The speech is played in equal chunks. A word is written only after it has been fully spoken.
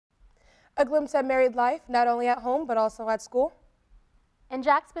A glimpse at married life, not only at home, but also at school. And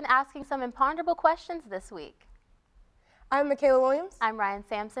Jack's been asking some imponderable questions this week. I'm Michaela Williams. I'm Ryan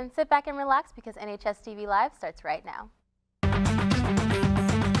Sampson. Sit back and relax because NHSTV Live starts right now.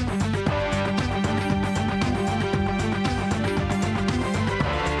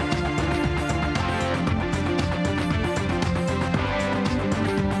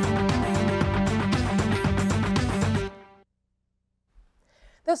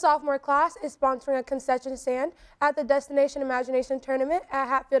 The sophomore class is sponsoring a concession stand at the Destination Imagination Tournament at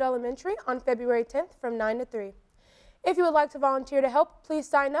Hatfield Elementary on February 10th from 9 to 3. If you would like to volunteer to help, please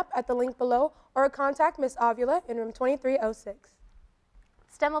sign up at the link below or contact Miss Avila in room 2306.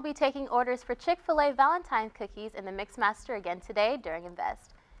 STEM will be taking orders for Chick-fil-A Valentine's cookies in the Mixmaster again today during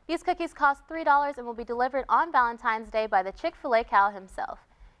Invest. These cookies cost $3 and will be delivered on Valentine's Day by the Chick-fil-A cow himself.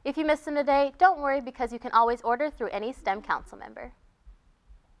 If you missed them today, don't worry because you can always order through any STEM council member.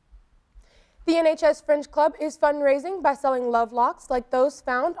 The NHS Fringe Club is fundraising by selling love locks like those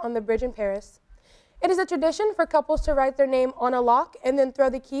found on the bridge in Paris. It is a tradition for couples to write their name on a lock and then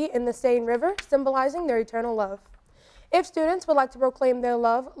throw the key in the Seine River, symbolizing their eternal love. If students would like to proclaim their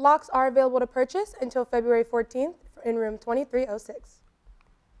love, locks are available to purchase until February 14th in room 2306.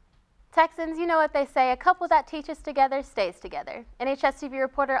 Texans, you know what they say, a couple that teaches together stays together. NHSTV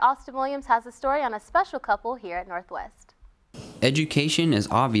reporter Austin Williams has a story on a special couple here at Northwest. Education is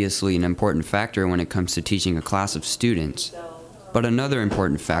obviously an important factor when it comes to teaching a class of students. But another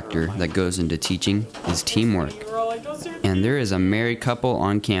important factor that goes into teaching is teamwork. And there is a married couple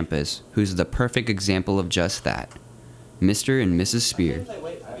on campus who's the perfect example of just that, Mr. and Mrs. Speer.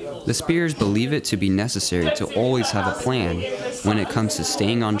 The Speers believe it to be necessary to always have a plan when it comes to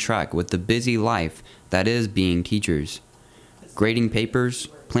staying on track with the busy life that is being teachers. Grading papers,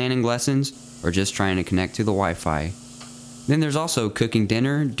 planning lessons, or just trying to connect to the Wi-Fi. Then there's also cooking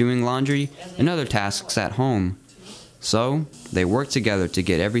dinner, doing laundry, and other tasks at home. So, they work together to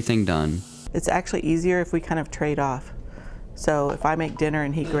get everything done. It's actually easier if we kind of trade off. So if I make dinner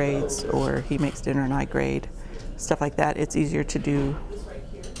and he grades, or he makes dinner and I grade, stuff like that, it's easier to do,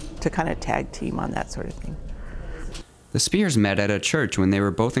 to kind of tag team on that sort of thing. The Speers met at a church when they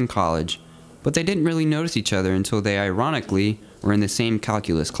were both in college, but they didn't really notice each other until they ironically were in the same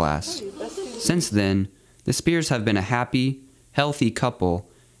calculus class. Since then, the Speers have been a happy, healthy couple,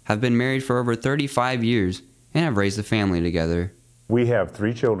 have been married for over 35 years, and have raised a family together. We have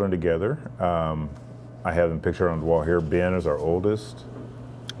 3 children together. I have them pictured on the wall here. Ben is our oldest.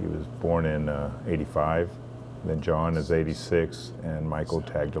 He was born in 85. Then John is 86, and Michael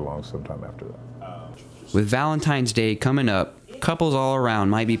tagged along sometime after that. With Valentine's Day coming up, couples all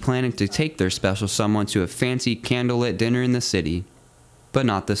around might be planning to take their special someone to a fancy candlelit dinner in the city. But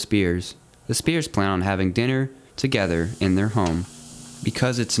not the Speers. The Speers plan on having dinner together in their home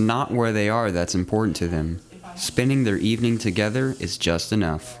because it's not where they are that's important to them. Spending their evening together is just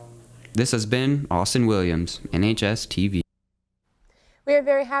enough. This has been Austin Williams, NHSTV. We are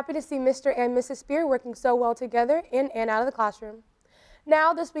very happy to see Mr. and Mrs. Speer working so well together in and out of the classroom.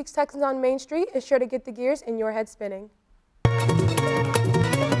 Now, this week's Texans on Main Street is sure to get the gears in your head spinning.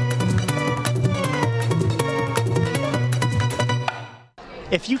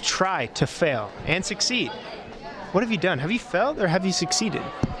 If you try to fail and succeed, what have you done? Have you failed or have you succeeded?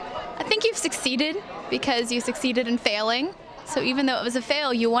 I think you've succeeded because you succeeded in failing. So even though it was a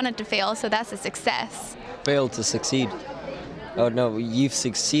fail, you wanted to fail, so that's a success. Failed to succeed. Oh no, you've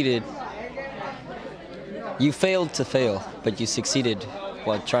succeeded. You failed to fail, but you succeeded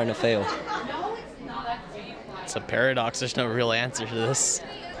while trying to fail. It's a paradox. There's no real answer to this.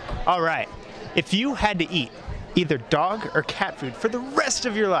 All right. If you had to eat either dog or cat food for the rest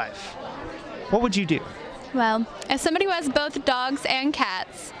of your life, what would you do? Well, as somebody who has both dogs and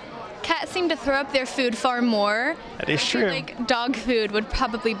cats, cats seem to throw up their food far more. That is true. I feel like dog food would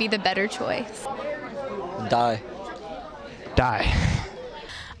probably be the better choice. Die. Die.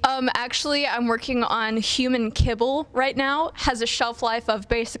 Actually, I'm working on human kibble right now. Has a shelf life of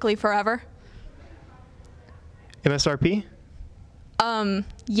basically forever. MSRP?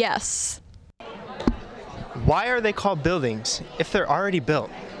 Yes. Why are they called buildings if they're already built?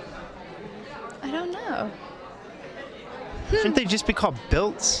 I don't know. Shouldn't they just be called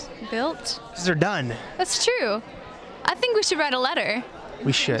built? Built? Because they're done. That's true. I think we should write a letter.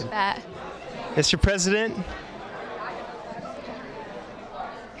 We should. That. Mr. President,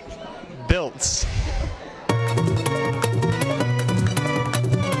 built.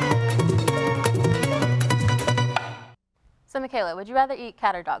 So Michaela, would you rather eat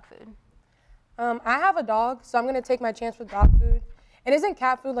cat or dog food? I have a dog, so I'm going to take my chance with dog food. And isn't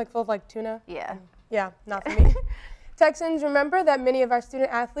cat food like full of like tuna? Yeah. Yeah, not for me. Texans, remember that many of our student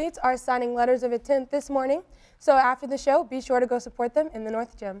athletes are signing letters of intent this morning. So after the show, be sure to go support them in the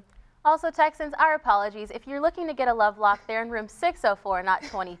North Gym. Also, Texans, our apologies. If you're looking to get a love lock, they're in room 604, not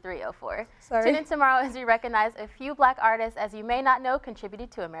 2304. Sorry. Tune in tomorrow as we recognize a few black artists, as you may not know,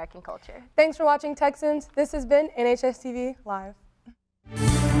 contributed to American culture. Thanks for watching, Texans. This has been NHSTV Live.